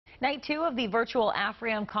Night 2 of the virtual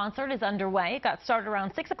AFRAM concert is underway. It got started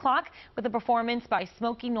around 6 o'clock with a performance by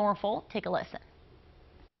Smokie Norful. Take a listen.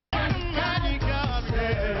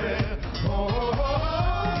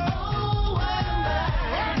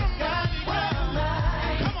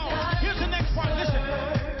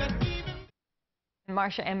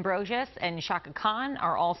 Marsha, Ambrosius and Chaka Khan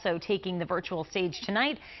are also taking the virtual stage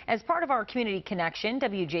tonight. As part of our community connection,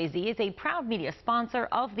 WJZ is a proud media sponsor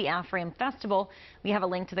of the AFRAM Festival. We have a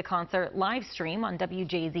link to the concert live stream on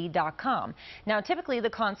WJZ.com. Now, typically the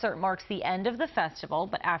concert marks the end of the festival,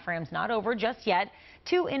 but AFRAM's not over just yet.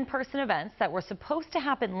 2 in-person events that were supposed to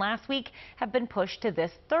happen last week have been pushed to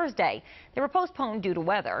this Thursday. They were postponed due to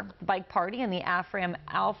weather. The bike party and the AFRAM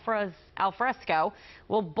Alfresco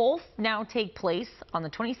will both now take place on the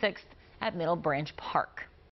 26th at Middle Branch Park.